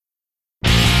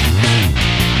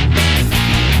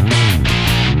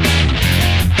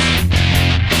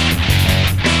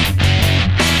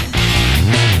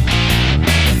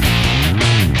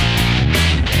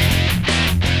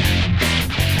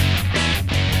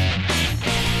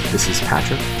This is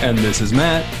Patrick. And this is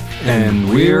Matt. And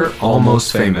we're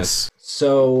almost famous.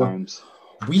 So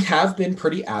we have been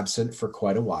pretty absent for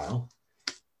quite a while.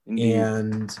 Indeed.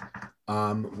 And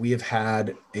we have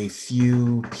had a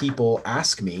few people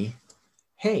ask me,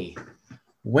 hey,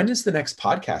 when is the next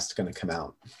podcast going to come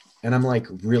out? And I'm like,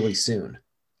 really soon.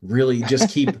 Really, just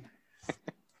keep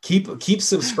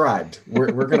subscribed.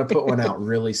 We're going to put one out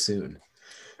really soon.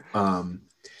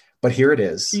 But here it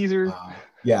is. Teaser.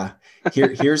 Yeah.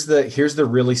 Here's the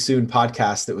really soon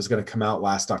podcast that was going to come out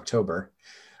last October.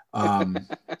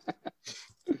 That's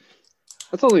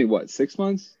only what, 6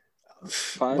 months?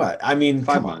 5? What? I mean,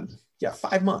 5 come months. on. Yeah,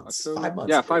 5 months. October? 5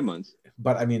 months. Yeah, 5 months.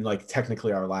 But I mean, like,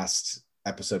 technically our last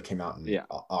episode came out in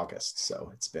August, so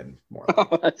it's been more like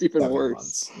Oh, that's even 7 worse.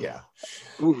 months. Yeah.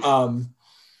 Oof.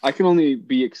 I can only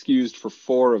be excused for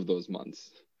 4 of those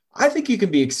months. I think you can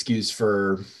be excused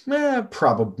for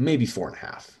probably maybe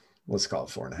 4.5. Let's call it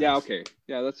 4.5. Yeah, okay.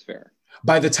 Yeah, that's fair.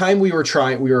 By the time we were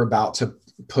about to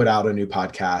put out a new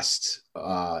podcast,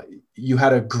 you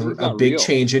had a big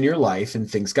change in your life and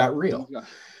things got real.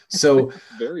 So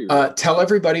Very real. Tell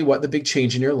everybody what the big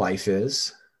change in your life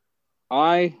is.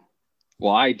 I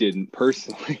didn't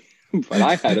personally, but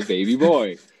I had a baby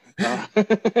boy.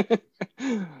 It's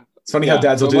funny how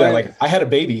dads will do that. Like, I had a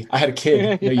baby. I had a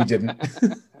kid. No, you didn't.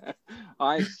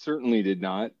 I certainly did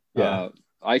not. Yeah.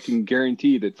 I can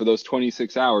guarantee that for those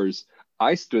 26 hours,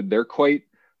 I stood there quite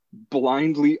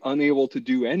blindly unable to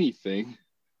do anything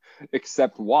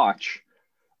except watch.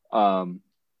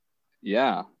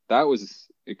 Yeah, that was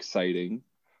exciting.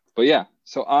 But yeah,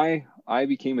 so I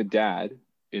became a dad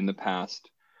in the past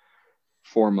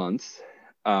 4 months.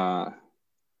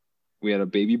 We had a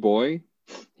baby boy.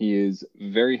 He is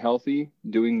very healthy,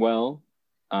 doing well.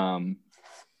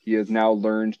 He has now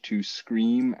learned to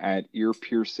scream at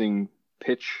ear-piercing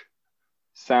pitch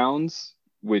sounds,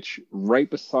 which right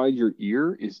beside your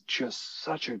ear is just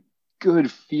such a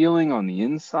good feeling on the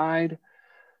inside.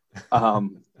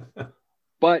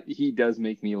 But he does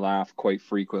make me laugh quite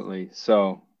frequently.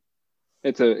 So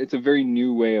it's a very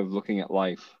new way of looking at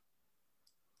life.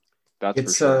 That's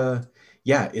for sure.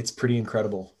 It's pretty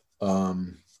incredible.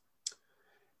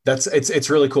 It's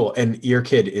really cool. And your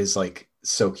kid is like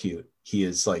so cute. He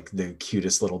is like the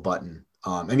cutest little button.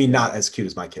 I mean, not as cute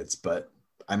as my kids, but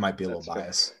I might be a little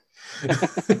biased.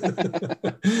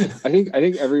 I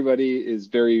think everybody is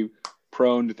very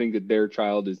prone to think that their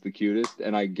child is the cutest,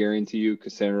 and I guarantee you,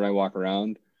 Cassandra and I walk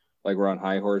around like we're on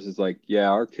high horses, like, yeah,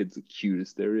 our kid's the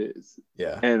cutest there is.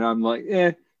 Yeah. And I'm like,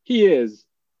 he is.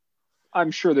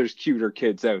 I'm sure there's cuter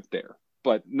kids out there,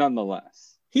 but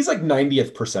nonetheless. He's like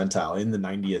 90th percentile, in the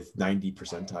 90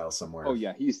 percentile somewhere. Oh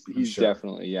yeah, he's sure.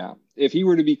 Definitely, yeah. If he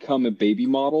were to become a baby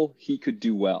model, he could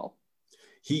do well.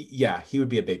 He would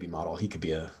be a baby model. He could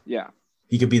be the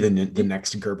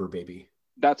next Gerber baby.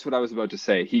 That's what I was about to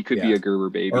say. He could be a Gerber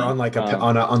baby, or on like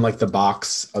on like the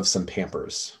box of some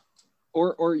Pampers,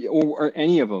 or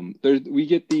any of them. We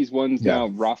get these ones now.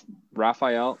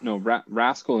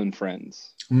 Rascal and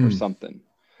Friends or something.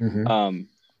 Mm-hmm.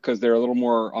 Because they're a little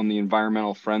more on the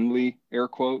environmental friendly air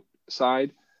quote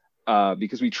side.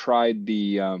 Because we tried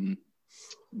the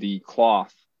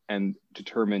cloth and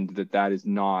determined that is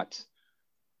not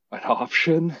an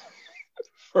option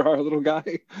for our little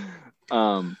guy.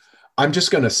 I'm just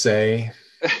gonna say,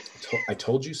 I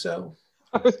told you so.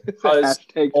 Because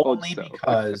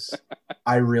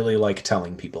I really like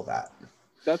telling people that.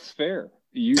 That's fair.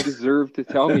 You deserve to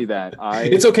tell me that.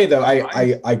 It's okay though.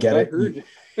 I get it. Yeah.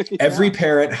 Every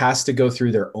parent has to go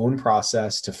through their own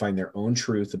process to find their own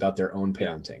truth about their own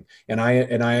parenting. And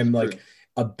I am like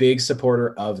a big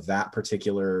supporter of that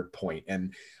particular point.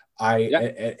 And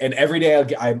and every day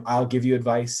I'll give you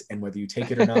advice, and whether you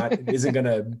take it or not, it isn't going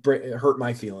to hurt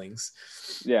my feelings.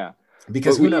 Yeah.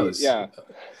 Because who knows? Yeah.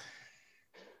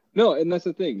 No, and that's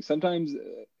the thing. Sometimes,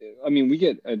 we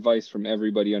get advice from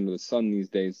everybody under the sun these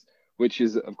days, which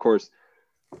is, of course,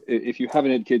 if you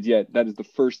haven't had kids yet, that is the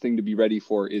first thing to be ready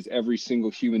for. Is every single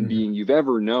human being you've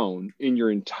ever known in your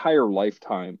entire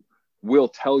lifetime will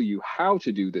tell you how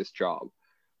to do this job,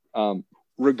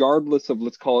 regardless of,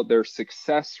 let's call it, their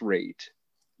success rate.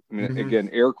 Again,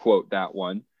 air quote that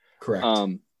one. Correct.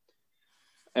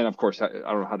 And of course, I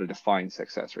don't know how to define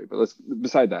success rate, but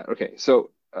beside that. Okay,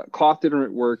 so cloth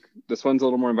didn't work. This one's a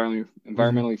little more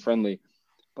environmentally friendly,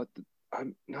 but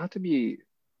not to be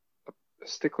a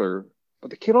stickler. But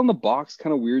the kid on the box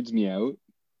kind of weirds me out.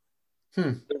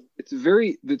 It's a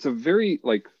very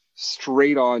like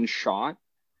straight on shot,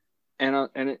 and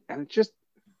it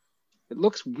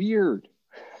looks weird.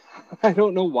 I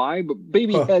don't know why, but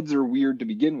baby heads are weird to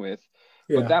begin with.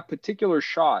 But that particular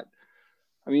shot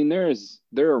I mean,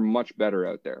 there are much better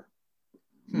out there.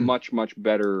 Much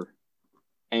better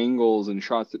angles and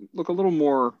shots that look a little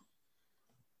more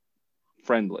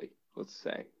friendly, let's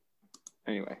say.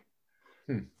 Anyway.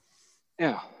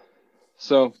 Yeah.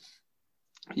 So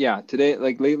yeah, today,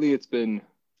 like lately, it's been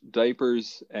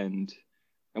diapers and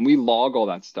we log all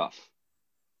that stuff,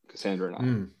 Cassandra and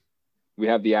I. We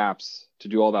have the apps to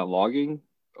do all that logging,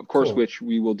 of course, Cool. which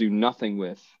we will do nothing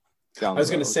with down the road. I was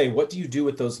going to say, what do you do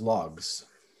with those logs?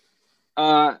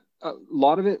 A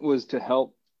lot of it was to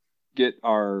help get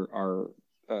our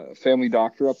family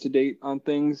doctor up to date on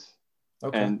things.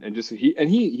 Okay. And just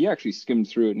he actually skimmed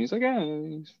through it and he's like, yeah,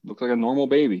 he looks like a normal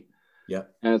baby.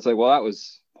 Yep. And it's like, well, that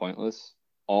was pointless.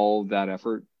 All that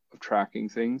effort of tracking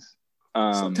things.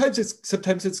 Sometimes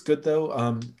it's good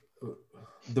though.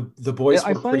 The boys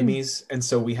were preemies, and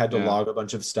so we had to log a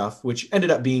bunch of stuff, which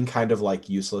ended up being kind of like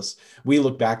useless. We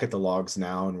look back at the logs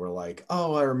now and we're like,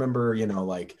 oh, I remember,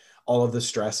 like all of the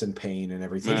stress and pain and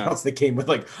everything else that came with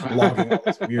like logging all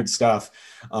this weird stuff.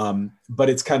 But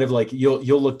it's kind of like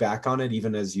you'll look back on it,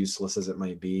 even as useless as it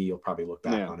might be. You'll probably look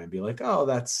back on it and be like, oh,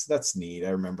 that's neat. I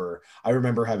remember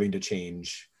having to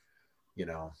change,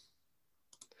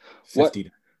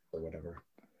 50 or whatever.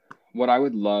 What I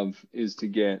would love is to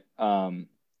get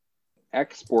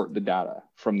export the data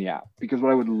from the app, because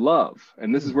what I would love,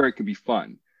 and this is where it could be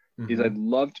fun, is I'd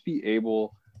love to be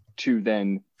able to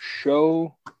then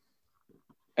show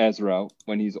Ezra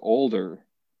when he's older,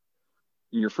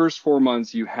 in your first 4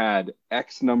 months you had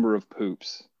X number of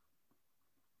poops,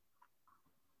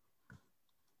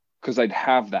 because I'd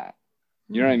have that.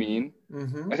 You know what I mean? I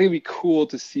think it'd be cool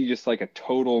to see just like a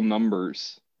total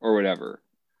numbers or whatever.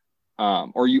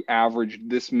 Or you average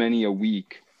this many a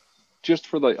week, just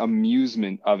for the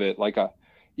amusement of it, like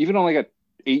even on like a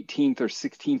 18th or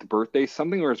 16th birthday,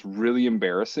 something where it's really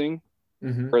embarrassing,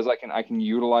 whereas I can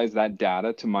utilize that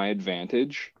data to my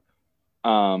advantage.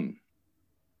 So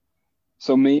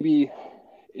maybe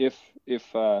if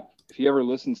he ever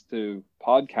listens to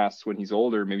podcasts when he's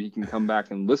older, maybe he can come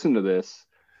back and listen to this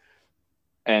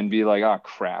and be like, oh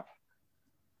crap,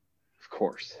 of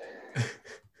course.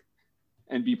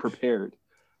 And be prepared.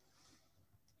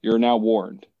 You're now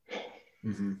warned.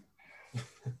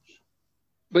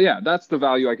 But yeah, that's the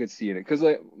value I could see in it. Because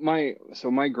my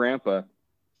grandpa,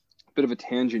 bit of a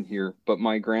tangent here, but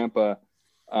my grandpa,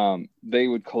 they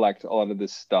would collect a lot of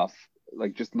this stuff,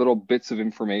 like just little bits of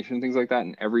information, things like that.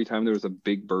 And every time there was a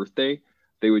big birthday,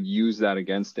 they would use that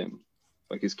against him,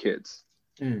 like his kids.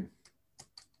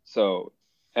 So,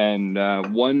 and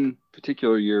one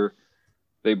particular year,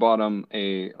 they bought him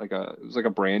it was like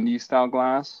a brandy style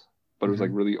glass, but it was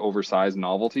like really oversized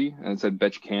novelty, and it said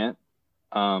 "Bet you can't,"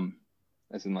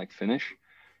 as in like finish.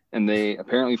 And they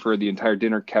apparently for the entire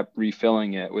dinner kept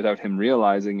refilling it without him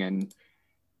realizing, and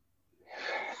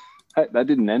that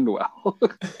didn't end well.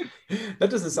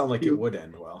 That doesn't sound like it would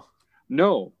end well.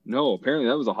 No, apparently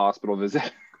that was a hospital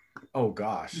visit. Oh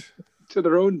gosh. To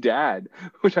their own dad,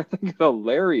 which I think is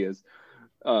hilarious.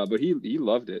 But he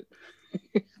loved it.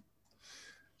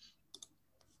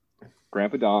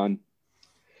 Grandpa Don.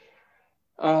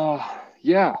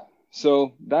 Yeah.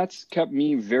 So that's kept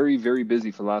me very, very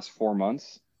busy for the last 4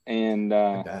 months. And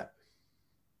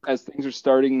as things are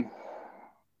starting,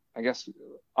 I guess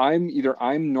I'm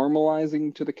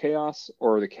normalizing to the chaos,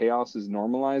 or the chaos is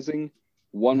normalizing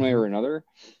one way or another.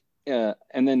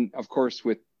 And then of course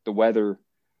with the weather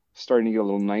starting to get a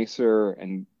little nicer,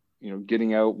 and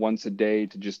getting out once a day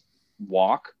to just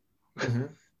walk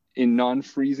in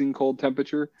non-freezing cold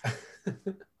temperature.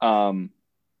 I'm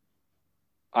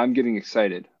getting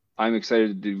excited. I'm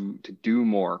excited to do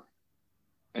more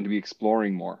and to be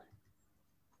exploring more.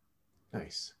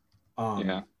 Nice.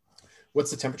 Yeah.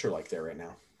 What's the temperature like there right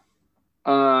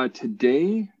now?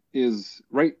 Today is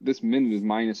right this minute is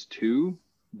 -2,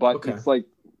 but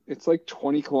it's like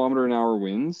 20 km/h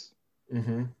winds.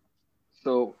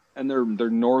 So, and they're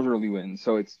northerly winds,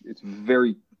 so it's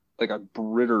very like a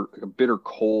bitter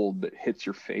cold that hits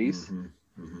your face.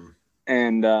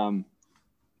 And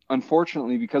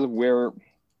unfortunately, because of where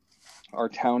our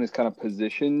town is kind of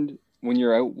positioned, when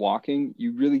you're out walking,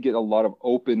 you really get a lot of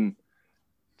open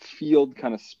field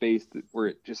kind of space where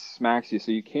it just smacks you,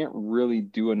 so you can't really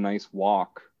do a nice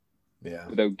walk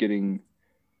without getting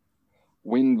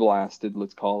wind blasted,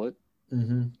 let's call it.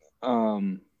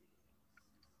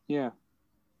 Yeah.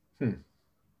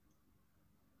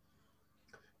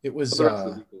 It was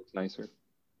it's nicer.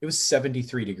 It was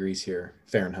 73 degrees here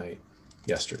Fahrenheit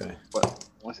yesterday. What?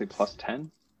 I want to say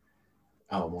 +10.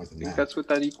 Oh, more than that. I think that's what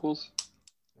that equals.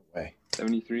 No way.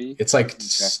 73. It's like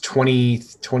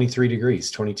 23 degrees,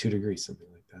 22 degrees, something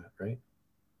like that, right?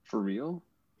 For real?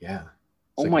 Yeah.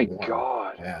 Oh like my warm.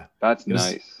 God. Yeah. That's It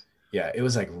was, nice. yeah, it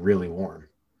was like really warm.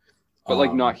 But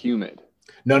like not humid.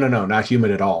 No, not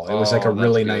humid at all. It was like a Oh, that's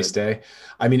really nice good. day.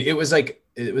 I mean, it was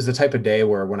the type of day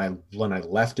where when I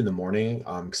left in the morning,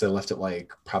 because I left at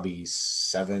like probably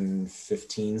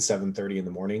 7:15, 7:30 in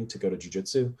the morning to go to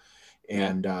jujitsu. Yeah.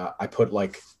 And I put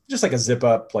like just like a zip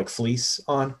up like fleece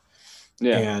on.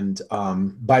 Yeah. And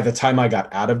by the time I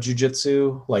got out of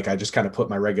jujitsu, like I just kind of put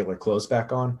my regular clothes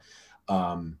back on.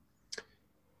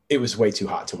 It was way too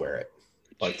hot to wear it.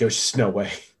 Like there was just no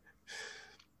way.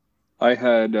 I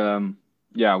had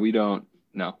we don't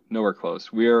nowhere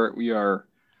close. We are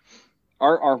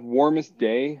our warmest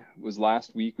day was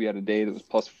last week. We had a day that was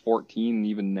plus 14, and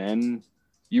even then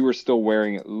you were still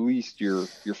wearing at least your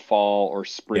fall or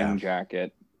spring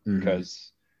jacket,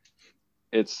 because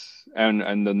it's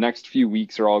and the next few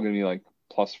weeks are all going to be like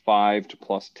plus 5 to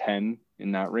plus 10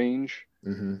 in that range.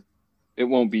 It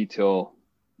won't be till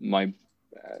my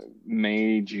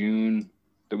May, June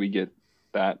that we get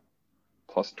that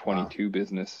plus 22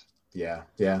 business. Yeah.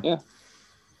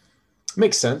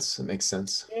 Makes sense. It makes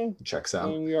sense. Yeah. It checks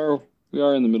out. And we are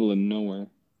in the middle of nowhere.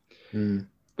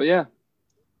 But yeah.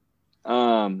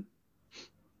 So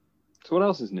what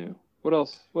else is new? What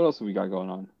else have we got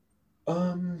going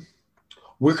on?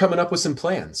 We're coming up with some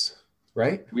plans,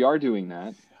 right? We are doing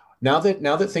that. Now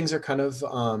that things are kind of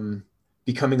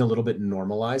becoming a little bit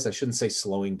normalized. I shouldn't say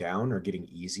slowing down or getting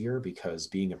easier, because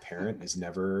being a parent is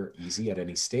never easy at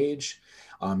any stage.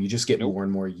 You just get more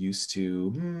and more used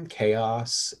to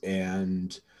chaos,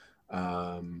 and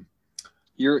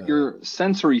your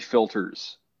sensory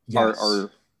filters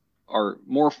are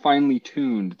more finely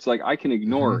tuned. It's like I can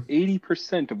ignore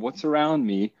 80% of what's around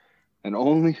me and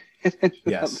only that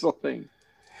little thing.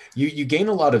 You gain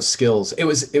a lot of skills. It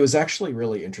was actually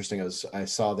really interesting. I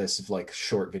saw this like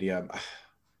short video.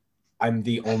 I'm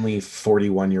the only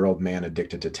 41-year-old man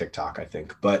addicted to TikTok, I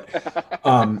think. But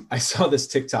I saw this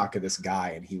TikTok of this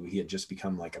guy, and he had just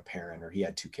become like a parent, or he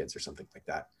had 2 kids or something like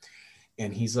that.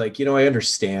 And he's like, I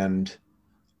understand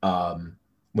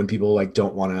when people like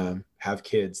don't want to have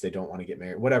kids, they don't want to get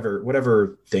married,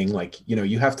 whatever thing, like,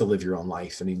 you have to live your own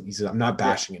life. And he said, I'm not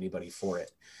bashing anybody for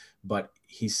it. But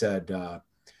he said,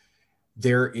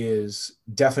 there is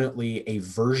definitely a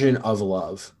version of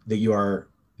love that you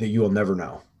will never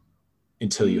know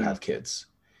until you have kids,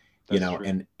 true.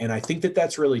 And I think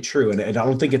that's really true. And I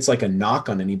don't think it's like a knock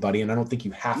on anybody. And I don't think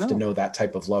you have to know that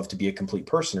type of love to be a complete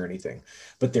person or anything,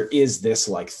 but there is this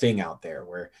like thing out there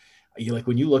where you like,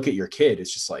 when you look at your kid,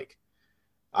 it's just like,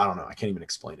 I don't know. I can't even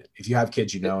explain it. If you have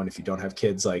kids, and if you don't have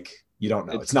kids, like, you don't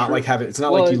know. It's not true. It's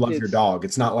not like you love your dog.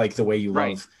 It's not like the way you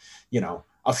love,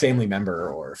 a family member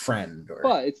or a friend.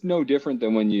 But it's no different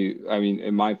than when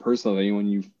in my personal opinion, when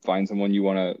you find someone you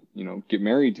want to, get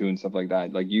married to and stuff like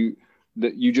that, like you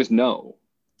just know,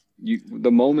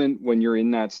 the moment when you're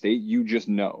in that state, you just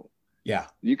know. Yeah.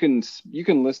 You can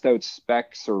list out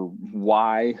specs or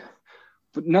why,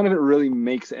 but none of it really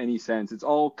makes any sense. It's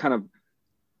all kind of,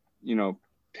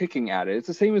 picking at it. It's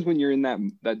the same as when you're in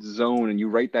that zone and you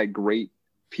write that great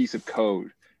piece of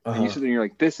code and you sit there and you're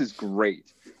like, this is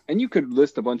great. And you could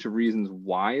list a bunch of reasons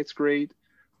why it's great,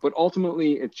 but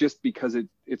ultimately it's just because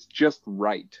it's just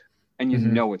right. And you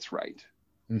know it's right,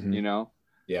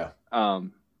 Yeah.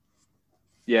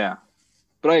 Yeah.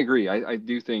 But I agree. I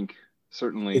do think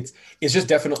certainly it's just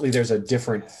definitely there's a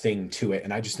different thing to it.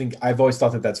 And I just think I've always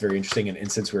thought that's very interesting.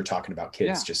 And since we were talking about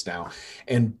kids just now,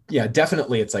 and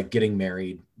definitely it's like getting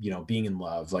married, being in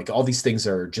love, like all these things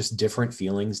are just different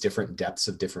feelings, different depths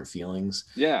of different feelings.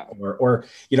 Yeah. Or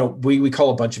we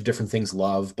call a bunch of different things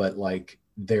love, but like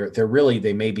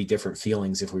they may be different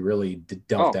feelings if we really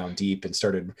delve down deep and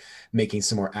started making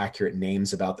some more accurate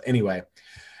names about anyway.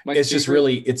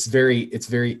 It's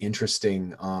very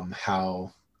interesting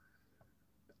how,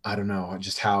 I don't know,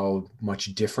 just how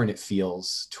much different it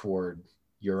feels toward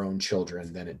your own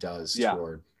children than it does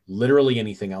toward literally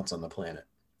anything else on the planet.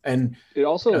 And it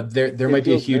also there might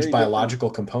be a huge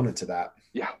biological component to that.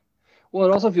 Yeah. Well,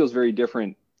 it also feels very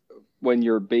different when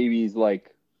your baby's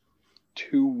like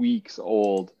 2 weeks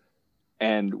old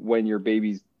and when your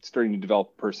baby's starting to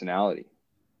develop personality.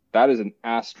 That is an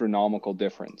astronomical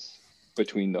difference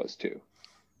between those two.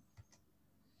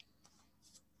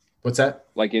 What's that?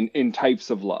 Like in types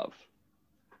of love.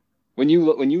 When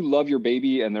you love your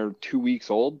baby and they're 2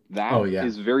 weeks old, that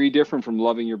is very different from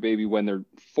loving your baby when they're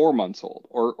 4 months old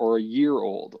or a year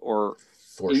old or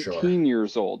 18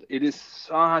 years old. It is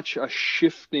such a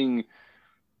shifting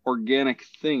organic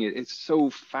thing. It's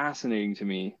so fascinating to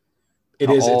me.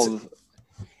 It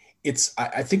is.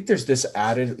 I think there's this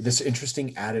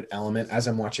interesting added element as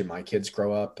I'm watching my kids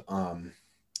grow up.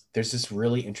 there's this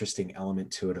really interesting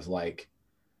element to it of like,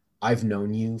 I've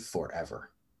known you forever.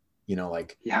 You know,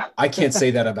 like Yeah. I can't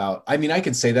say that about, I mean, I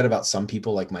can say that about some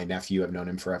people, like my nephew, I've known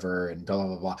him forever and blah, blah,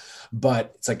 blah, blah.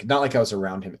 But it's like, not like I was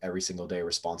around him every single day,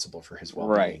 responsible for his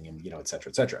well-being Right. and, you know, et cetera,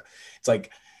 et cetera. It's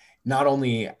like, not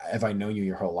only have I known you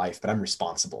your whole life, but I'm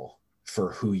responsible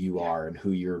for who you are and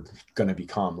who you're going to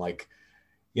become. Like,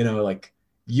 you know, like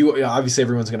you, obviously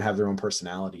everyone's going to have their own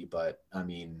personality, but I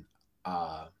mean,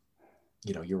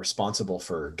 you know, you're responsible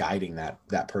for guiding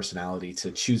that personality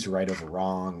to choose right over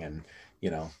wrong. And,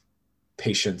 you know,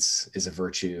 patience is a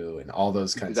virtue and all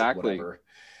those kinds of whatever.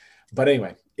 But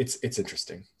anyway, it's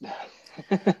interesting.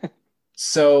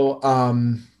 So,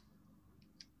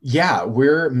 yeah,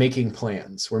 we're making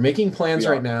plans. We're making plans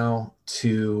right now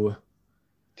to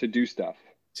do stuff.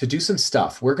 To do some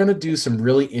stuff. We're going to do some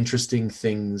really interesting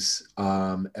things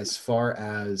as far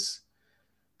as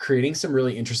creating some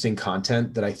really interesting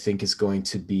content that I think is going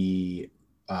to be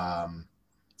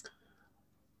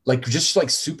like just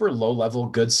like super low level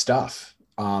good stuff.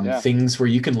 Things where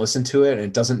you can listen to it and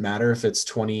it doesn't matter if it's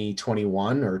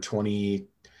 2021 or 2041.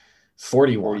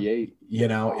 48. You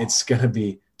know, it's going to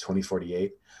be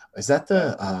 2048. Is that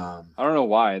the I don't know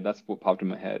why. That's what popped in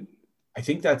my head. I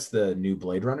think that's the new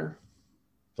Blade Runner.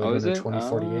 Blade Runner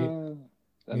 2048.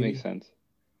 That makes sense.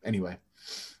 Anyway.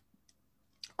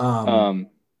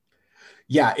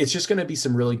 Yeah, it's just going to be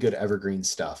some really good evergreen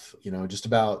stuff, you know, just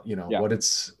about, you know, what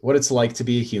it's like to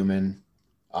be a human.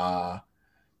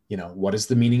 You know, what is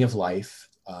the meaning of life?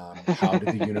 How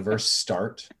did the universe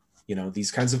start? You know,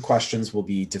 these kinds of questions will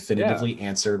be definitively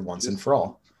answered once and for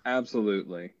all.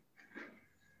 Absolutely.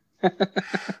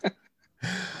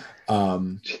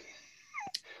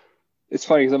 It's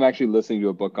funny because I'm actually listening to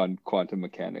a book on quantum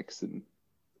mechanics and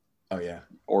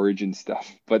origin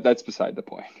stuff, but that's beside the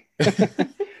point.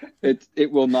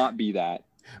 It will not be that.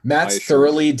 Matt's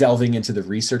thoroughly delving into the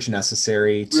research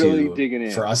necessary really digging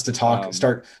in for us to talk,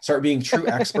 start being true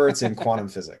experts in quantum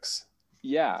physics.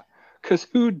 Yeah, because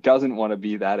who doesn't want to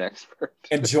be that expert?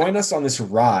 And join us on this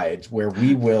ride where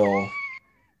we will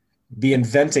be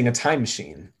inventing a time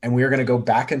machine, and we are going to go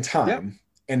back in time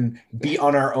and be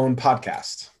on our own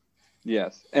podcast.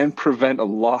 Yes, and prevent a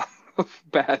lot of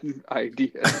bad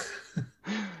ideas.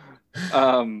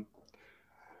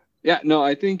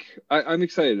 I think I'm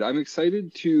excited. I'm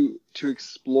excited to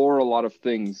explore a lot of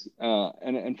things,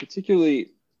 and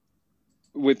particularly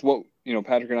with what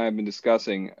Patrick and I have been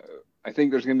discussing. I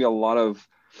think there's going to be a lot of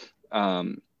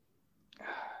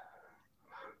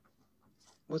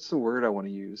what's the word I want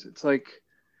to use? It's like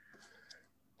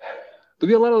there'll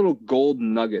be a lot of little gold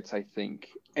nuggets, I think,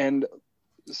 and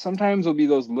sometimes there'll be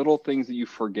those little things that you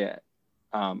forget.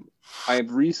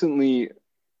 I've recently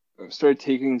started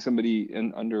taking somebody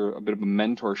in under a bit of a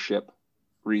mentorship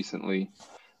recently,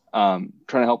 trying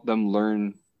to help them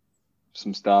learn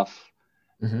some stuff.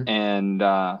 Mm-hmm. And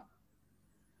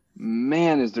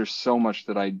man, is there so much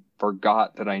that I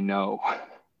forgot that I know.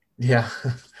 Yeah.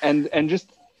 and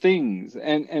just things.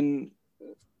 And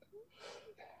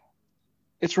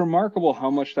it's remarkable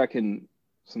how much that can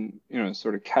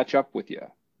sort of catch up with you.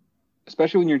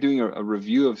 Especially when you're doing a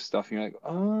review of stuff, and you're like,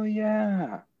 oh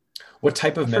yeah. What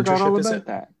type of mentorship is it?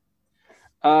 That.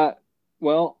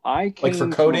 Well, I came like for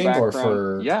coding or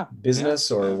for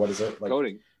business or what is it? Like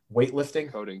coding.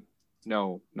 Weightlifting? Coding.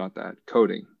 No, not that.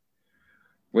 Coding.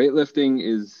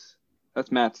 Weightlifting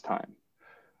that's Matt's time.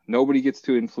 Nobody gets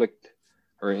to inflict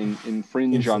or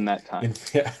infringe on that time.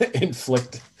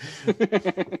 Inflict.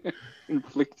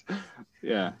 Inflict.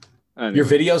 Yeah. Anyway. Your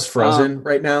video's frozen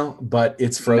right now, but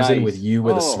it's frozen with you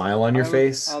with a smile on your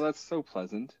face. Oh, that's so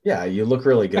pleasant. Yeah, you look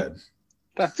really good.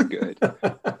 That's good.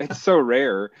 It's so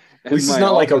rare. At least it's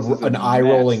not like an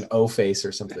eye-rolling O face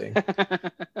or something.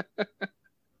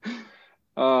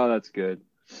 Oh, that's good.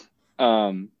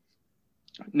 No,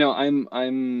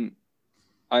 I'm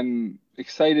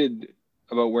excited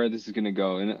about where this is going to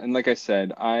go, and like I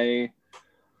said,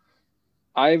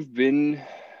 I've been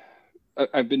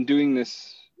doing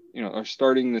this, or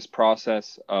starting this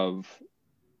process of,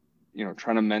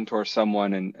 trying to mentor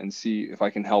someone and see if I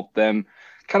can help them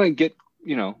kind of get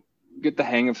the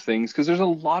hang of things. Cause there's a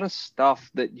lot of stuff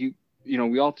that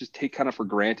we all just take kind of for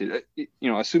granted,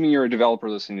 assuming you're a developer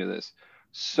listening to this,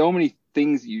 so many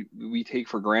things we take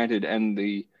for granted, and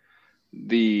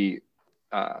the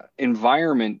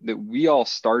environment that we all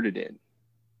started in,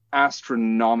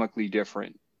 astronomically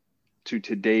different to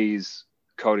today's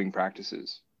coding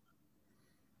practices.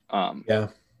 It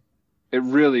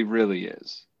really, really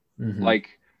is. Mm-hmm.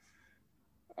 Like,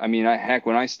 I mean,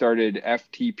 when I started,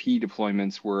 FTP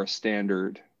deployments were a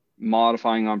standard.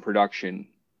 Modifying on production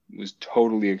was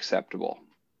totally acceptable.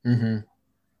 Mm-hmm.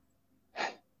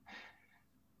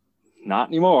 Not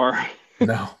anymore.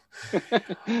 No.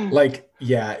 Like,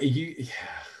 yeah,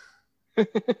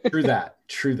 true that.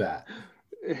 True that.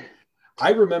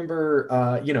 I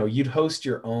remember, you'd host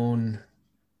your own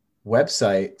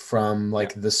website from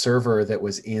like the server that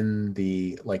was in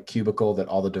the like cubicle that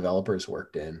all the developers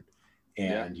worked in,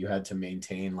 and you had to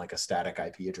maintain like a static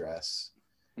IP address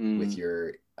with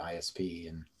your ISP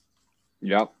and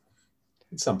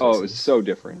some places. It was so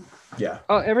different. Yeah.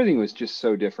 Everything was just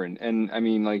so different. And I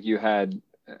mean, like you had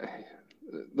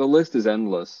the list is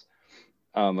endless.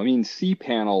 I mean,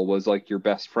 cPanel was like your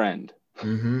best friend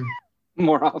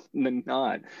more often than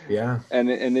not. Yeah. And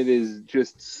it is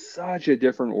just such a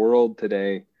different world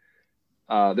today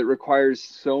that requires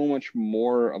so much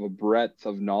more of a breadth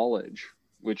of knowledge,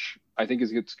 which I think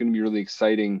it's going to be really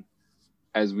exciting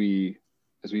as we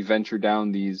venture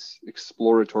down these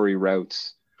exploratory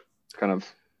routes, kind of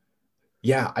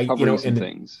covering some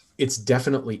things. It's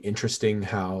definitely interesting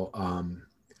how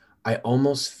I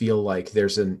almost feel like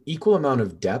there's an equal amount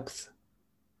of depth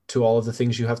to all of the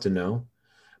things you have to know,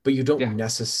 but you don't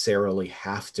necessarily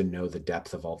have to know the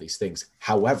depth of all these things.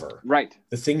 However,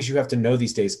 the things you have to know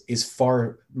these days is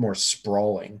far more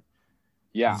sprawling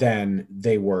than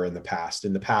they were in the past.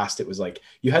 In the past, it was like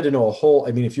you had to know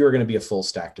if you were going to be a full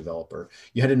stack developer,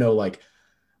 you had to know like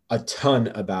a ton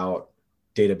about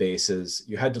databases.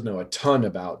 You had to know a ton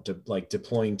about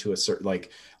deploying to a certain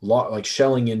like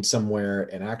shelling in somewhere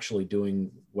and actually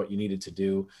doing what you needed to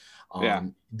do.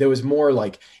 There was more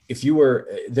like it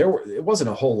wasn't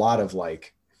a whole lot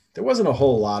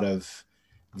of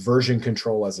version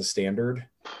control as a standard.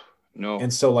 No.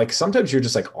 And so like sometimes you're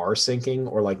just like R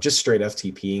syncing or like just straight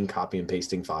FTPing, copy and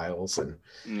pasting files. And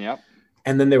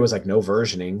and then there was like no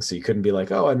versioning. So you couldn't be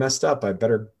like, oh, I messed up, I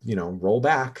better, roll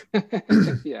back.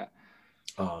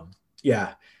 But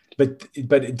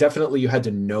definitely you had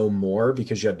to know more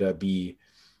because you had to be,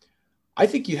 I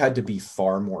think you had to be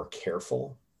far more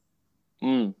careful.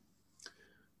 Because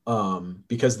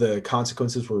the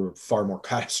consequences were far more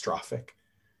catastrophic.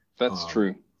 That's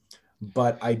true.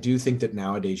 But I do think that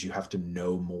nowadays you have to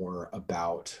know more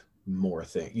about more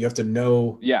things. You have to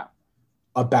know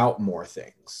about more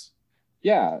things.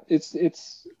 Yeah, it's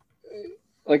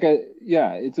like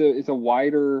it's a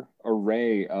wider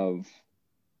array of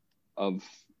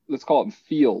let's call it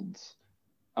fields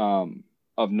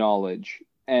of knowledge,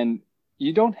 and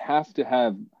you don't have to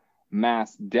have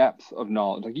mass depth of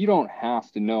knowledge. Like you don't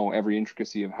have to know every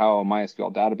intricacy of how a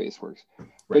MySQL database works,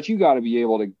 but you got to be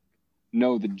able to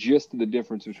know the gist of the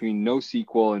difference between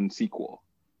NoSQL and SQL.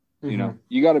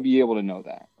 You got to be able to know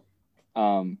that,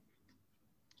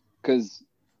 because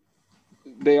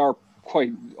they are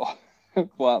quite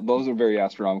well. Those are very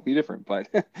astronomically different, but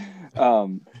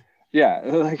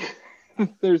like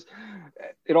there's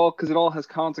it all has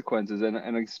consequences,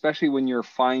 and especially when you're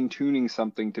fine tuning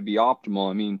something to be optimal.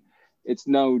 I mean, it's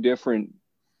no different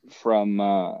from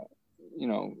what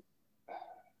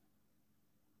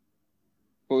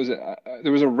was it?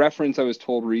 There was a reference I was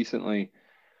told recently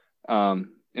in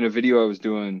a video I was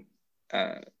doing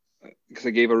because I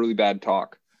gave a really bad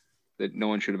talk that no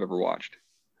one should have ever watched,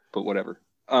 but whatever.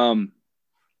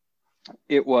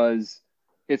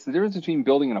 It's the difference between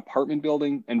building an apartment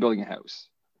building and building a house.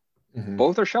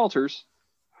 Both are shelters,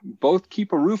 both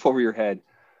keep a roof over your head,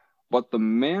 but the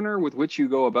manner with which you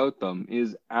go about them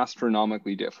is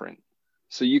astronomically different.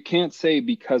 So you can't say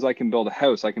because I can build a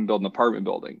house, I can build an apartment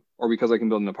building, or because I can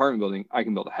build an apartment building, I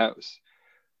can build a house.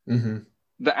 The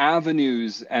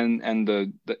avenues and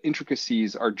the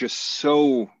intricacies are just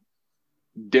so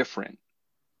different,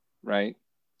 right?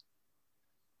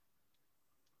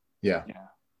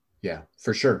 Yeah,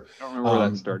 for sure. I don't remember where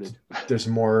that started. There's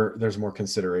more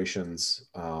considerations.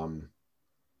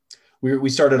 We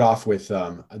started off with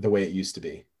the way it used to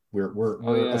be.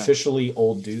 We're officially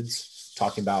old dudes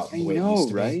talking about the way it used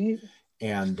to be,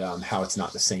 and how it's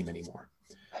not the same anymore.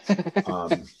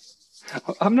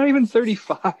 I'm not even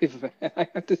 35. I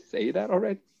have to say that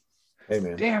already. Hey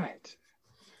man, damn it.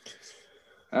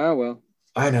 Oh well.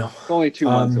 I know. It's only 2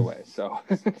 months away, so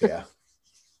yeah.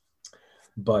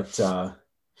 But I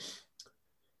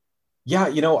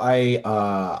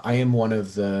am one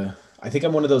of the. I think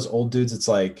I'm one of those old dudes. It's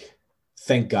like,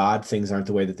 thank God things aren't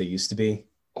the way that they used to be.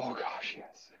 Oh gosh,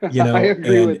 yes. I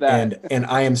agree with that. And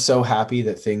I am so happy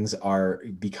that things are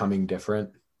becoming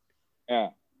different.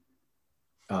 Yeah.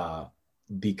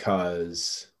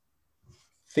 Because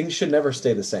things should never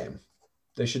stay the same.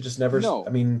 They should just never. No. I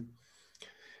mean,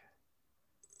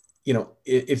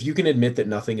 if you can admit that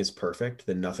nothing is perfect,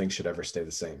 then nothing should ever stay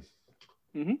the same.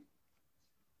 And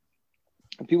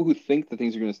people who think that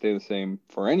things are going to stay the same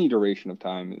for any duration of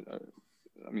time,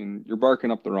 I mean, you're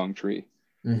barking up the wrong tree.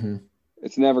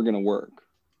 it's never going to work.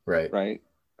 Right. Right.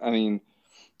 I mean,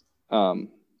 that's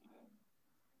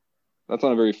on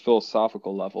a very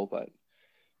philosophical level, but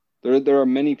there are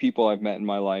many people I've met in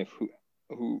my life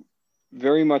who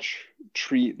very much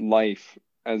treat life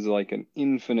as like an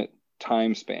infinite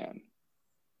time span,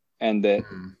 and that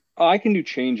I can do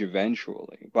change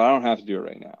eventually, but I don't have to do it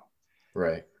right now.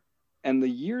 Right. And the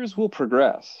years will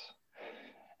progress.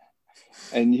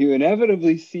 And you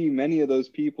inevitably see many of those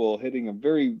people hitting a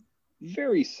very,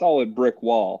 very solid brick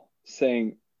wall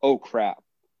saying, oh crap,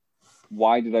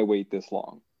 why did I wait this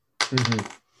long? Mm-hmm.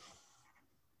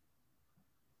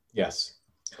 Yes.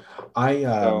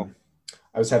 I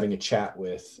was having a chat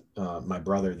with my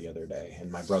brother the other day,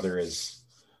 and my brother is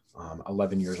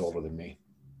 11 years older than me.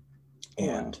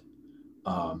 And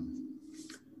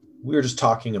we were just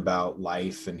talking about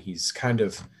life, and he's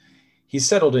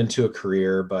settled into a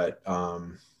career, but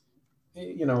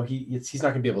he's not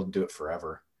going to be able to do it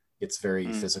forever. It's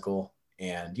very physical,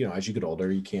 and as you get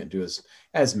older, you can't do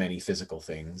as many physical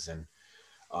things, and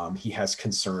he has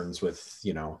concerns with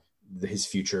his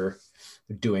future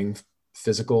doing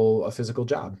a physical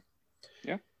job.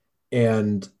 Yeah.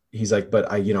 And he's like,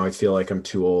 but I feel like I'm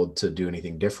too old to do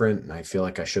anything different, and I feel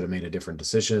like I should have made a different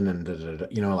decision,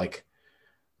 and like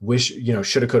wish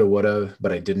shoulda, coulda, woulda,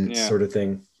 but I didn't, sort of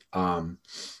thing. And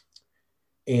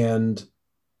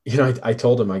I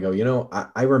told him, I go,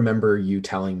 I remember you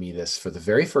telling me this for the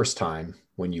very first time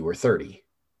when you were 30,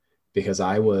 because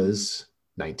I was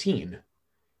 19,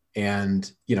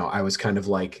 and I was kind of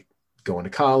like going to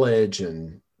college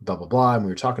and blah blah blah, and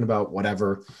we were talking about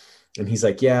whatever, and he's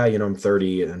like, yeah, I'm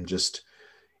 30, and I'm just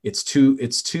it's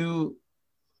too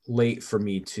late for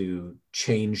me to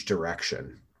change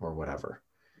direction or whatever.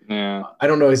 Yeah. I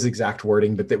don't know his exact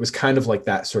wording, but it was kind of like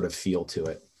that sort of feel to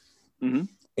it. Mm-hmm.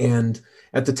 And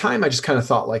at the time I just kind of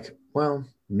thought like, well,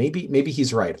 maybe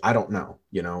he's right. I don't know.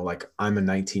 Like, I'm a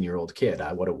 19-year-old kid.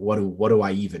 What do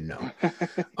I even know?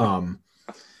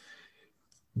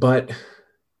 But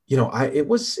it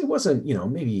wasn't,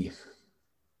 maybe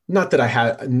not that I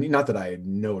had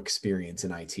no experience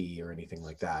in IT or anything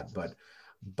like that, but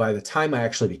by the time I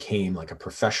actually became like a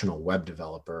professional web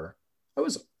developer, I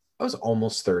was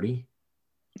almost 30.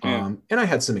 Yeah. And I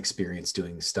had some experience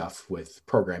doing stuff with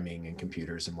programming and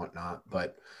computers and whatnot,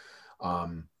 but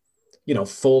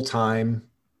full time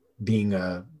being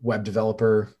a web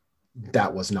developer,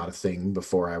 that was not a thing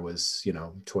before I was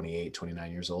 28,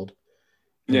 29 years old.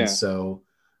 And so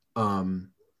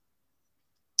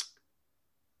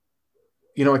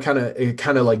it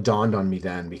kind of like dawned on me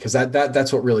then, because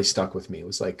that's what really stuck with me. It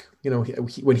was like,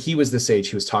 when he was this age,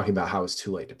 he was talking about how it's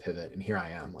too late to pivot, and here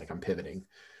I am, like, I'm pivoting.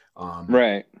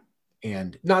 Right.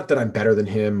 And not that I'm better than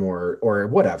him or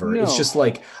whatever. No. It's just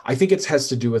like, I think it has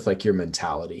to do with like your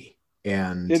mentality,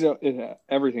 and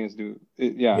everything is due.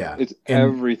 It's and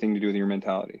everything to do with your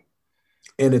mentality.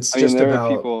 And it's just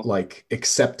about like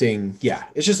accepting. Yeah.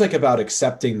 It's just like about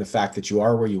accepting the fact that you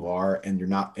are where you are, and you're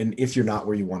not. And if you're not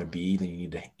where you want to be, then you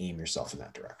need to aim yourself in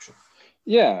that direction.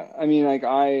 Yeah. I mean, like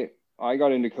I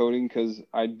got into coding because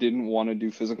I didn't want to do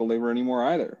physical labor anymore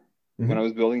either. Mm-hmm. When I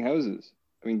was building houses.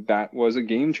 I mean, that was a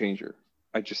game changer.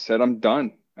 I just said, I'm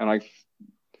done. And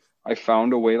I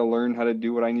found a way to learn how to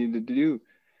do what I needed to do.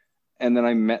 And then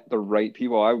I met the right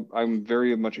people. I'm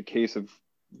very much a case of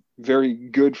very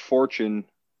good fortune,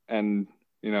 and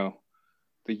the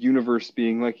universe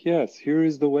being like, yes, here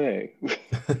is the way.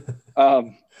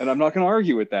 And I'm not going to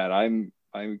argue with that. I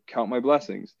count my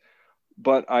blessings,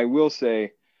 but I will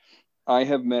say I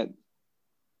have met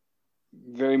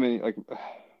very many, like,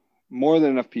 more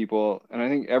than enough people, and I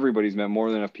think everybody's met more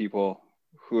than enough people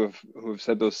who have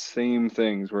said those same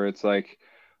things, where it's like,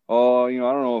 oh, I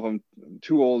don't know if I'm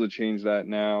too old to change that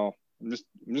now. I'm just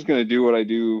going to do what I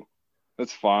do.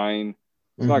 That's fine.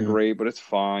 It's not great, but it's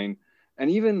fine. And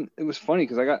even, it was funny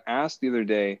because I got asked the other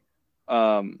day,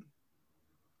 what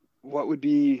would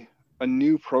be a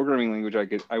new programming language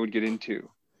I would get into.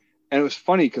 And it was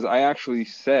funny because I actually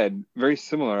said very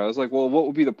similar. I was like, well, what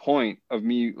would be the point of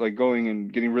me like going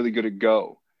and getting really good at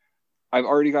Go? I've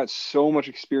already got so much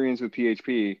experience with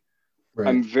PHP. Right.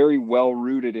 I'm very well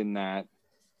rooted in that.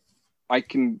 I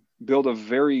can build a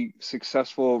very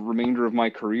successful remainder of my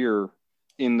career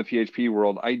in the PHP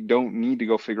world. I don't need to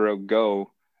go figure out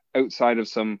Go outside of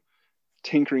some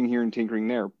tinkering here and tinkering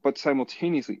there. But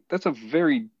simultaneously, that's a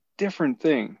very different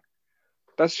thing.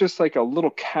 That's just like a little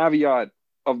caveat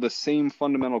of the same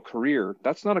fundamental career.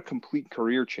 That's not a complete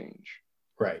career change.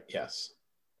 Right. Yes.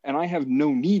 And I have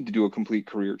no need to do a complete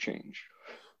career change.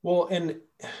 Well, and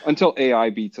until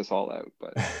AI beats us all out,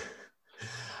 but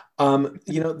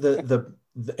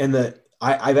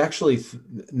I've actually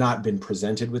not been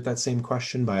presented with that same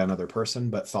question by another person,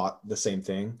 but thought the same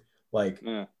thing. Like,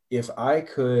 Yeah. if I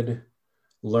could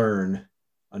learn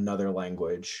another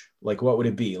language, like what would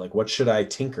it be? Like, what should I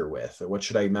tinker with, or what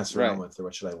should I mess around Right. with, or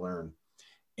what should I learn?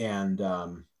 And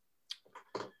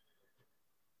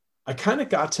I kind of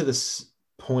got to this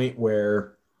point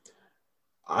where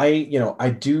I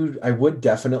would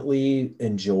definitely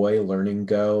enjoy learning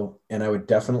Go, and I would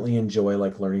definitely enjoy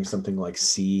like learning something like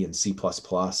C and C++.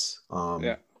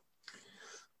 Yeah.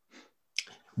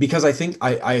 Because I think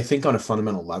on a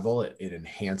fundamental level, it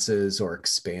enhances or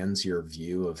expands your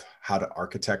view of how to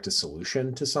architect a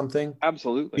solution to something,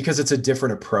 Absolutely. because it's a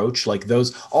different approach. Like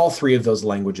all three of those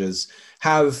languages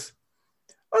have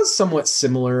a somewhat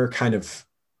similar kind of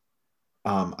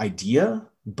idea,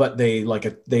 but they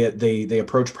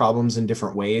approach problems in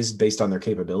different ways based on their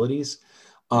capabilities.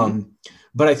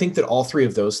 But I think that all three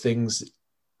of those things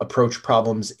approach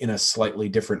problems in a slightly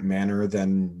different manner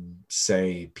than,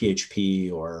 say,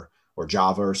 PHP or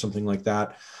Java or something like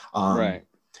that. Right.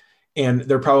 And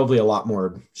they're probably a lot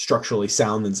more structurally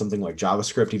sound than something like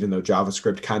JavaScript, even though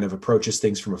JavaScript kind of approaches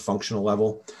things from a functional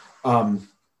level. But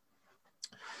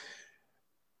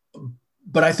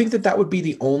I think that would be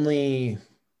the only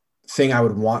thing I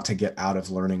would want to get out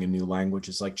of learning a new language,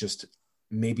 is like just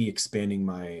maybe expanding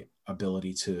my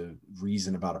ability to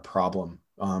reason about a problem.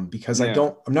 Because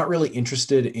Yeah. I'm not really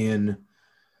interested in,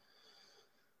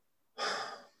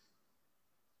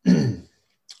 I'm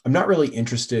not really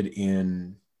interested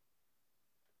in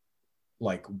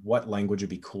like what language would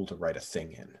be cool to write a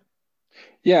thing in.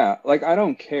 Yeah, like I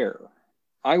don't care.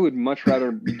 I would much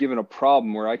rather be given a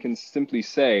problem where I can simply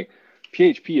say,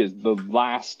 PHP is the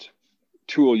last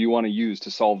tool you want to use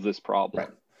to solve this problem.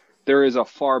 Right. There is a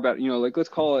far better, like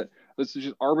let's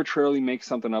just arbitrarily make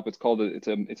something up. It's called it's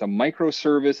a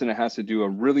microservice, and it has to do a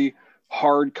really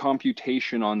hard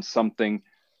computation on something.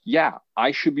 Yeah,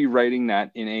 I should be writing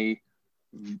that in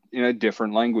a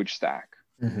different language stack.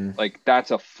 Mm-hmm. Like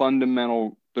that's a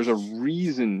fundamental, there's a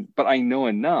reason, but I know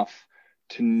enough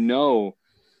to know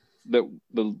that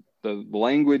the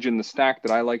language and the stack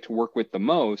that I like to work with the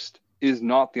most is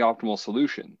not the optimal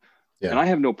solution. Yeah. And I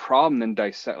have no problem then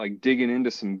digging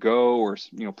into some Go, or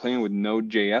playing with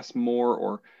Node.js more,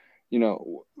 or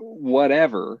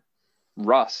whatever,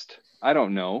 Rust. I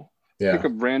don't know. Yeah. Pick a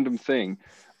random thing,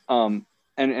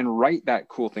 and write that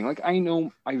cool thing. Like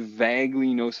I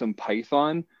vaguely know some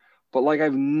Python, but like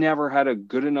I've never had a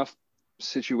good enough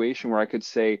situation where I could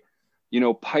say,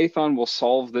 Python will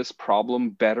solve this problem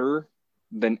better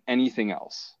than anything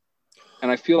else.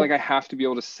 And I feel like I have to be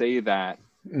able to say that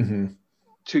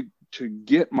to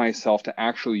get myself to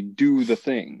actually do the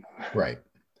thing. Right.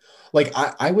 Like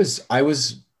I was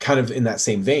kind of in that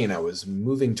same vein. I was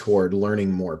moving toward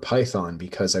learning more Python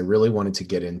because I really wanted to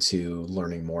get into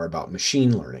learning more about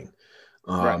machine learning,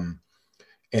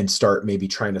 and start maybe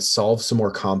trying to solve some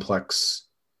more complex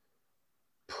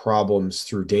problems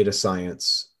through data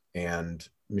science and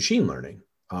machine learning,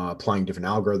 applying different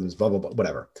algorithms, blah, blah, blah,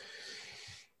 whatever.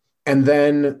 And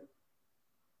then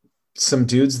some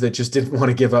dudes that just didn't want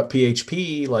to give up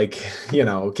PHP,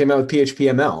 came out with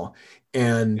PHP-ML.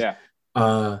 And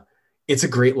it's a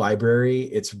great library.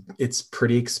 It's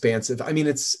pretty expansive. I mean,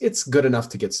 it's good enough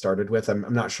to get started with.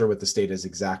 I'm not sure what the state is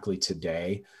exactly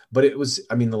today, but it was,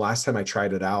 the last time I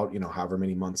tried it out, however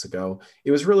many months ago,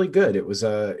 it was really good. It was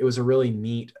a really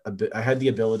neat, I had the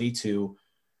ability to,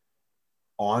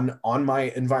 on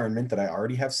my environment that I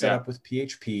already have set up with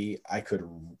PHP, I could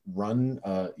run,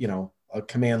 a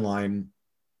command line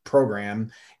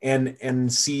program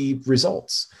and see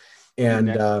results. And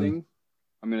the next thing,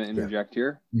 I'm going to interject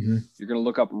here. Mm-hmm. You're going to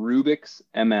look up Rubix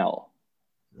ML,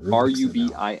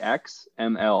 Rubix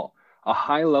ML, a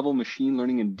high-level machine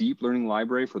learning and deep learning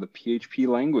library for the PHP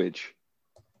language.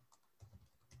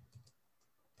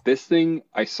 This thing,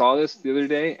 I saw this the other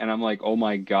day, and I'm like, oh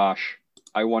my gosh,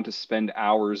 I want to spend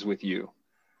hours with you.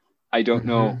 I don't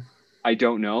know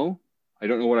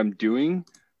what I'm doing,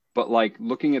 but like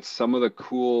looking at some of the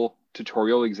cool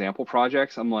tutorial example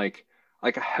projects, I'm like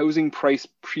a housing price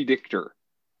predictor.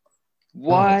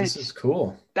 What? Oh, this is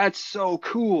cool. That's so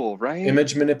cool, right?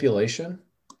 Image manipulation.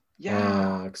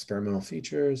 Yeah. Experimental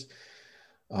features.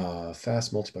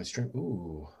 Fast multiply string.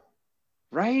 Ooh.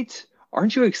 Right?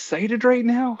 Aren't you excited right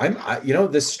now?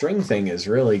 This string thing has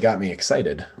really got me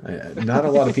excited. Not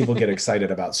a lot of people get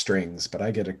excited about strings, but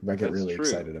I get really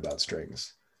excited about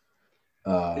strings.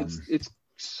 It's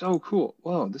so cool.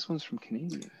 Whoa, this one's from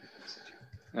Canadian.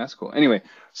 That's cool. Anyway,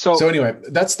 so anyway,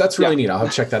 that's really neat. I'll have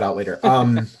to check that out later.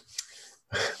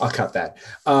 I'll cut that.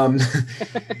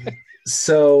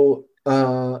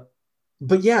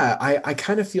 but yeah, I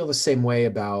kind of feel the same way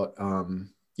about,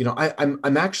 you know,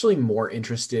 I'm actually more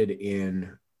interested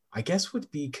in, I guess would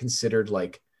be considered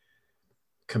like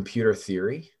computer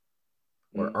theory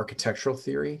or Mm. architectural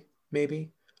theory,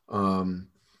 maybe.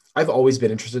 I've always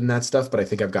been interested in that stuff, but I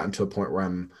think I've gotten to a point where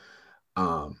um,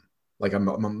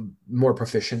 I'm more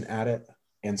proficient at it.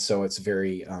 And so it's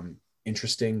very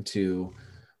interesting to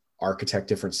architect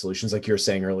different solutions, like you were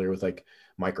saying earlier with like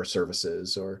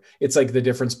microservices, or it's like the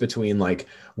difference between like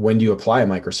when do you apply a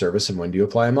microservice and when do you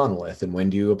apply a monolith, and when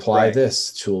do you apply Right.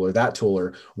 this tool or that tool,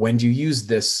 or when do you use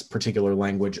this particular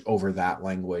language over that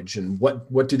language, and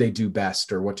what do they do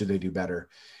best or what do they do better.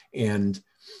 And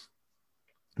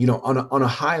you know, on a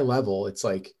high level, it's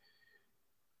like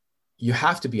you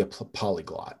have to be a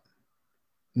polyglot,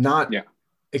 not Yeah.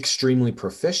 extremely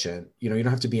proficient. You know, you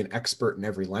don't have to be an expert in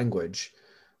every language,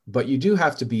 but you do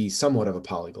have to be somewhat of a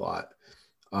polyglot.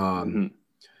 Um, Hmm.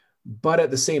 but at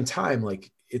the same time,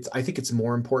 like I think it's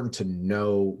more important to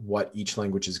know what each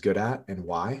language is good at and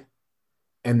why,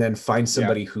 and then find Yeah.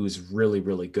 somebody who's really,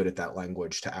 really good at that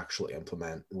language to actually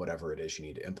implement whatever it is you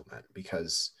need to implement.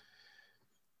 Because,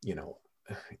 you know,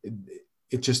 it,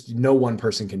 it just, no one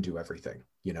person can do everything,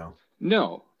 you know?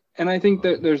 No. And I think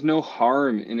that Um, there's no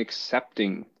harm in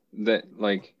accepting that,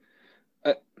 like,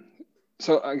 uh,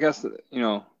 so I guess,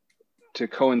 to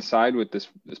coincide with this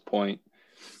point,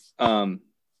 um,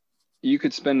 you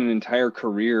could spend an entire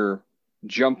career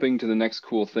jumping to the next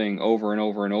cool thing over and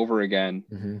over and over again,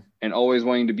 mhm. and always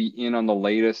wanting to be in on the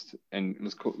latest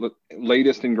and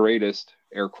latest and greatest,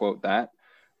 air quote that.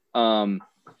 Um,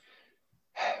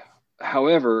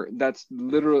 However, that's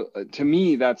literally, to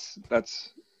me, that's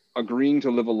agreeing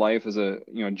to live a life as a,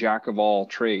 jack of all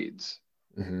trades,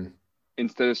 Mhm.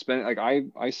 instead of spending, like,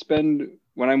 I spend,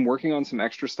 when I'm working on some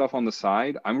extra stuff on the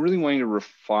side, I'm really wanting to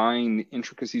refine the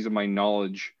intricacies of my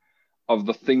knowledge of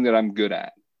the thing that I'm good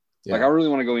at. Like, I Yeah. really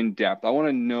want to go in depth. I want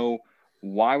to know,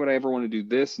 why would I ever want to do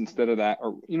this instead of that,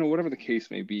 or whatever the case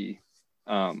may be.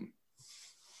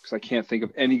 Because I can't think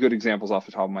of any good examples off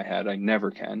the top of my head. I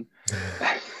never can.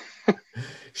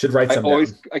 Should write I some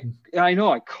always, down. I know,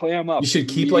 I clam You up should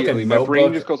keep like immediately. My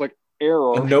brain just goes like, a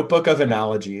error. notebook of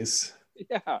analogies.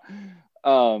 Yeah.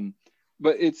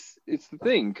 But it's the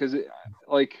thing, because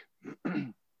like,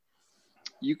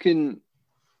 you can,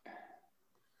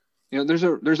 there's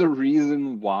a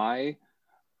reason why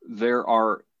there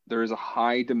is a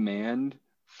high demand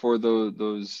for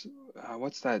those,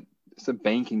 what's that? It's a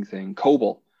banking thing,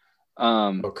 COBOL.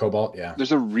 Um, Oh, cobalt. Yeah.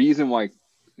 there's a reason why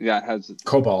that has a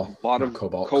Cobalt, lot not of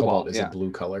cobalt. Cobalt COBOL. is a Yeah.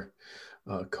 blue color.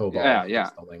 Yeah. COBOL Yeah.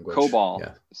 is the language. COBOL.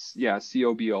 Yeah. Yeah.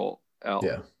 COBOL.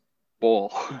 Yeah. Bull.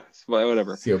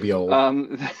 Whatever. COBOL.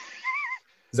 Um,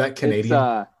 Is that it's Canadian?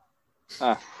 uh,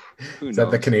 who Is that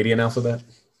the knows? Canadian alphabet?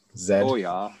 Z. Oh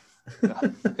yeah. Yeah.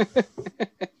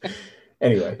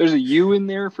 Anyway, There's a U in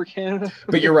there for Canada.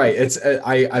 but you're right. It's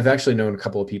I've actually known a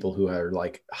couple of people who are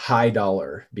like high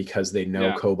dollar because they know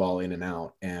Yeah. COBOL in and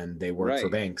out, and they work for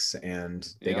Right. banks and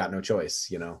they Yeah. got no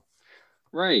choice, you know.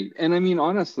 Right. And I mean,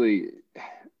 honestly,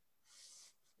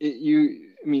 I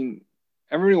mean,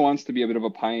 everybody wants to be a bit of a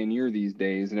pioneer these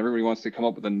days, and everybody wants to come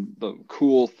up with the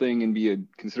cool thing and be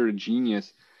considered a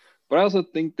genius. But I also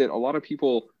think that a lot of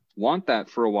people want that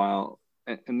for a while,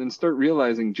 and then start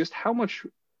realizing just how much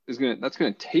that's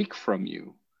gonna take from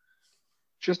you,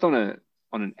 just on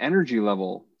an energy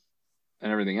level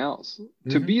and everything else.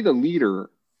 To Mm-hmm. be the leader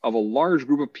of a large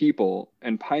group of people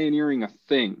and pioneering a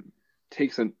thing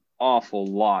takes an awful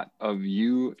lot of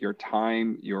you, your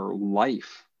time, your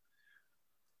life.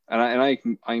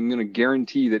 I'm going to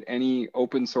guarantee that any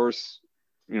open source,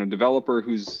 developer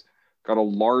who's got a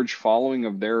large following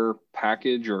of their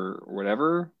package or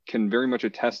whatever can very much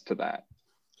attest to that.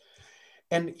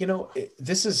 And you know,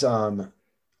 this is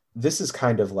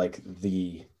kind of like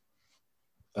the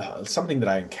something that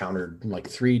I encountered like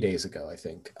 3 days ago, I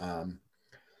think.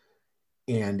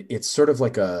 And it's sort of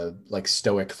like a like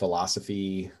Stoic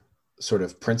philosophy sort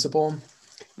of principle.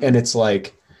 And it's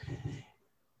like,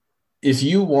 if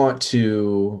you want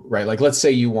to, right, like let's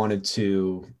say you wanted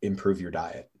to improve your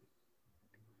diet,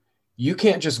 you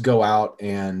can't just go out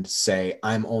and say,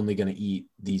 I'm only going to eat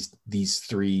these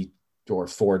 3 or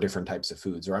 4 different types of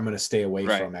foods, or I'm going to stay away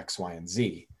Right. from X, Y, and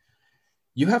Z.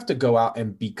 You have to go out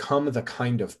and become the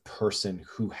kind of person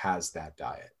who has that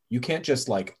diet. You can't just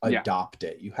like Yeah. adopt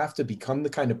it. You have to become the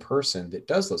kind of person that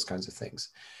does those kinds of things.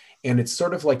 And it's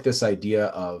sort of like this idea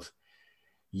of,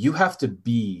 you have to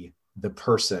be the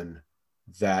person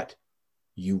that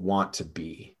you want to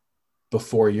be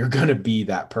before you're going to be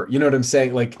that person. You know what I'm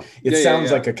saying? Like, it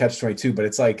sounds like a catch-22, but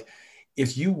it's like,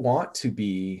 if you want to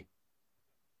be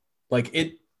like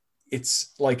it,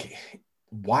 it's like,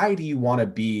 why do you want to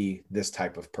be this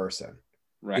type of person?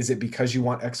 Right. Is it because you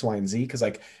want X, Y, and Z? Because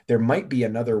like there might be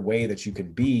another way that you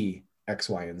can be X,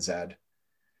 Y, and Z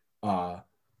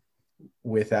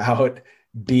without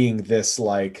being this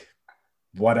like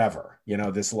whatever,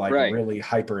 this like Right. really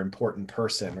hyper important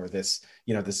person, or this,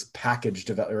 this package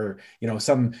developer, or,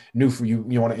 some new,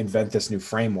 you want to invent this new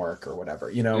framework or whatever,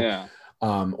 Yeah.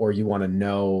 Or you want to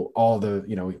know all the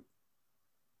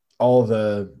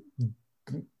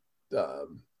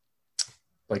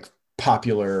like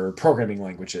popular programming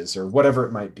languages or whatever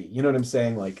it might be. You know what I'm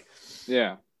saying? Like,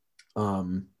 yeah.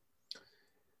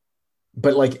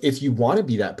 But like, if you want to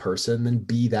be that person, then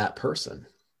be that person.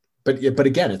 But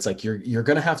again, it's like, you're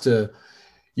going to have to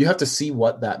see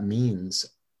what that means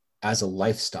as a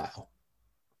lifestyle.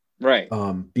 Right.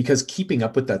 Because keeping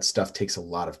up with that stuff takes a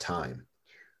lot of time.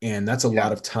 And that's a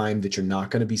lot of time that you're not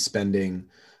going to be spending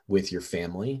with your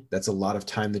family. That's a lot of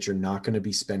time that you're not going to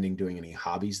be spending doing any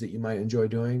hobbies that you might enjoy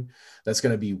doing. That's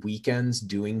going to be weekends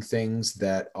doing things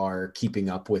that are keeping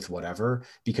up with whatever,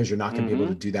 because you're not going to be able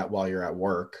to do that while you're at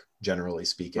work, generally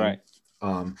speaking. Right.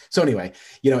 So anyway,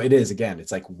 it is, again,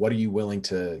 it's like, what are you willing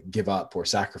to give up or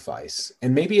sacrifice?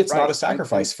 And maybe it's not a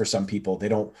sacrifice for some people. They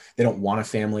don't want a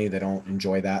family. They don't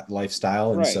enjoy that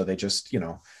lifestyle. And so they just,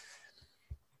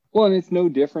 Well, and it's no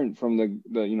different from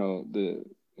the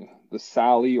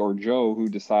Sally or Joe who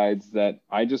decides that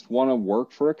I just want to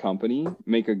work for a company,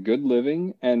 make a good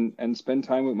living, and spend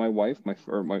time with my wife,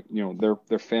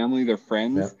 their family, their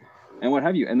friends, and what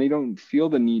have you. And they don't feel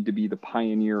the need to be the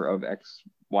pioneer of X,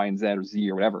 Y, and Z or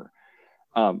Z or whatever.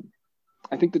 I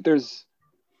think that there's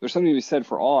something to be said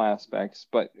for all aspects,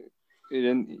 but I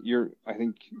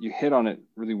think you hit on it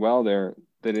really well there,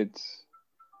 that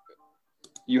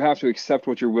you have to accept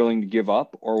what you're willing to give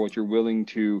up or what you're willing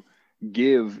to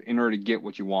give in order to get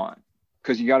what you want,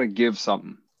 because you got to give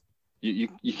something. You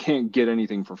can't get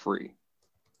anything for free.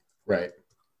 Right.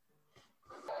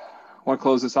 Want to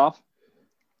close this off?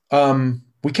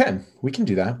 We can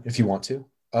do that if you want to.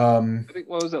 I think,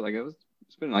 what was it like?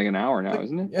 It's been like an hour now,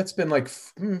 isn't it? It's been like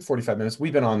 45 minutes.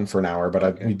 We've been on for an hour,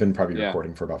 but we've been probably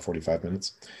recording for about 45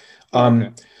 minutes.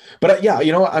 But yeah,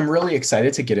 I'm really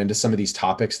excited to get into some of these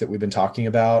topics that we've been talking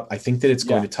about. I think that it's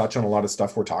going to touch on a lot of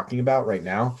stuff we're talking about right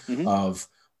now of,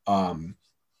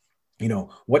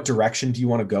 what direction do you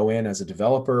want to go in as a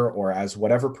developer or as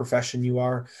whatever profession you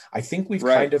are? I think we've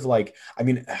kind of like,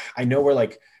 I know we're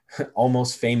like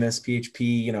almost famous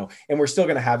PHP, and we're still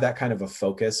going to have that kind of a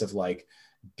focus of like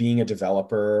being a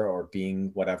developer or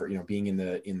being whatever, being in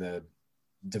the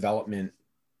development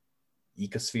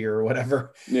ecosphere or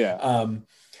whatever.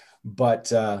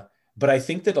 But I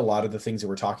think that a lot of the things that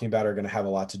we're talking about are going to have a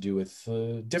lot to do with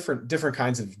different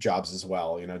kinds of jobs as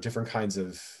well, different kinds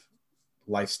of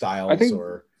lifestyles. I think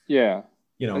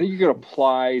you could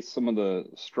apply some of the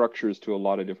structures to a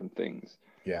lot of different things.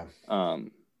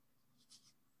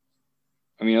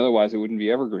 Otherwise it wouldn't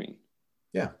be evergreen.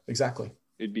 Yeah, exactly.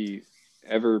 It'd be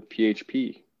ever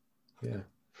PHP. Yeah,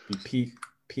 be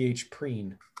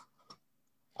PHPreen.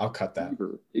 I'll cut that.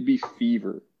 It'd be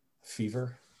fever.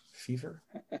 Fever.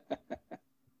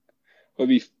 It'd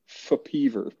be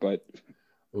fever, but.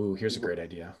 Ooh, here's a great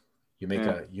idea. You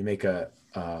make a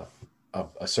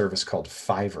service called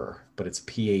Fiverr, but it's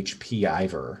PHP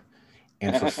Ivor,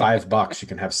 and for $5 you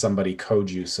can have somebody code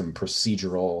you some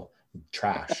procedural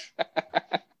trash.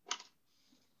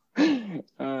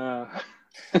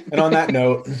 And on that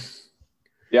note,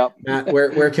 Matt,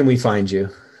 where can we find you?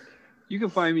 You can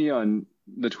find me on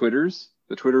the Twitterverse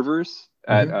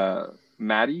at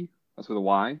Matty, that's with a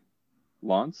Y,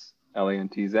 Lantz,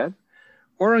 Lantz,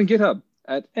 or on GitHub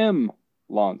at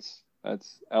Lantz,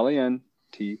 that's Lantz,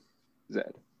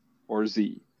 or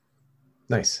Z.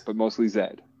 Nice. But mostly Z.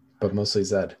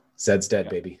 Zed's dead,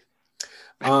 baby.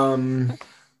 And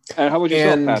how about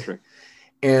yourself, Patrick?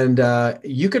 And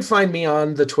you could find me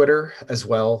on the Twitter as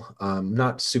well.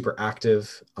 Not super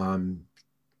active.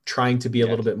 Trying to be a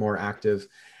little bit more active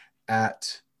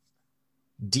at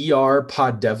Dr.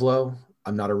 Poddevlo.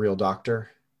 I'm not a real doctor.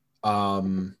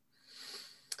 And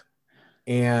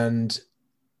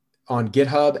on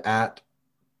GitHub at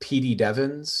PD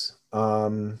Devons.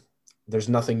 There's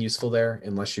nothing useful there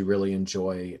unless you really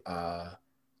enjoy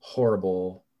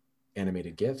horrible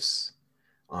animated GIFs.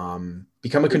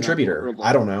 Become a contributor.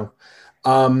 I don't know.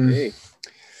 Hey,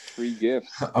 free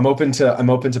gifts. I'm open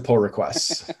to pull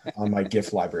requests on my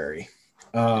GIF library.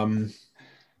 And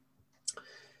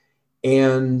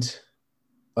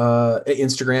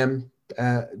Instagram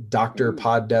Dr.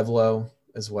 Poddevlo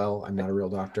as well. I'm not a real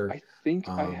doctor. I think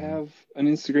I have an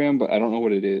Instagram, but I don't know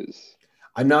what it is.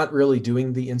 I'm not really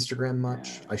doing the Instagram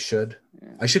much. Yeah. I should. Yeah.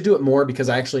 I should do it more because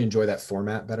I actually enjoy that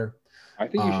format better. I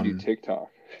think you should do TikTok.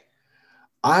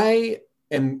 I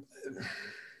am.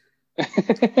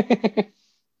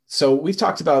 So we've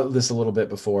talked about this a little bit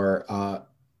before.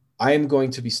 I am going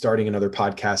to be starting another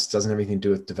podcast. It doesn't have anything to do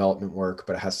with development work,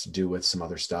 but it has to do with some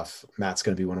other stuff. Matt's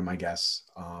going to be one of my guests.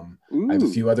 I have a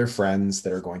few other friends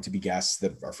that are going to be guests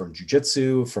that are from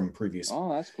jiu-jitsu, from previous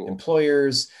that's cool.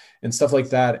 employers and stuff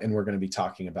like that. And we're going to be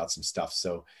talking about some stuff.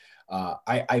 So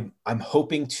I'm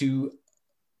hoping to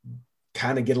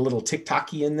kind of get a little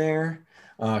TikTok-y in there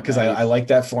because Nice. I like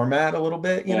that format a little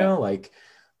bit, you know, like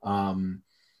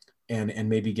and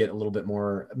maybe get a little bit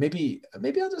more, maybe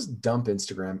I'll just dump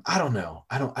Instagram. I don't know.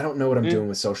 I don't know what I'm doing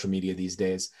with social media these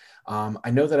days. I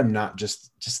know that I'm not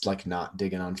just like not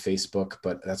digging on Facebook,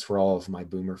 but that's where all of my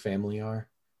boomer family are.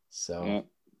 So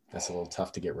that's a little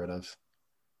tough to get rid of.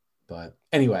 But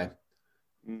anyway,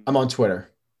 I'm on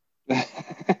Twitter. You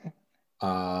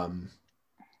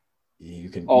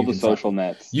can all the social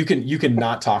nets. You can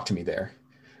not talk to me there.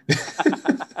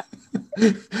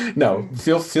 No,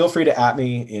 feel free to at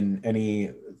me in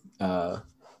any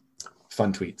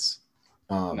fun tweets.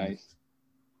 Nice.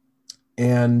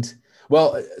 And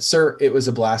well, sir, it was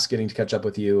a blast getting to catch up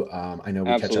with you. I know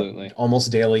we catch up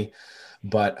almost daily,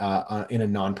 but in a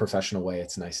non-professional way,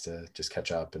 it's nice to just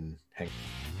catch up and hang.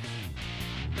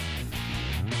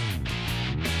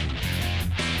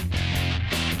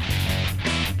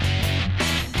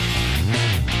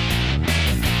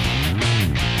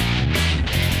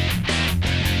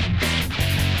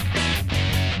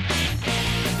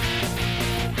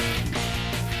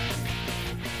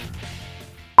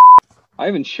 I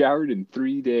haven't showered in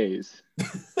 3 days.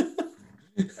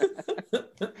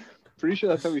 Pretty sure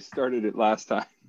that's how we started it last time.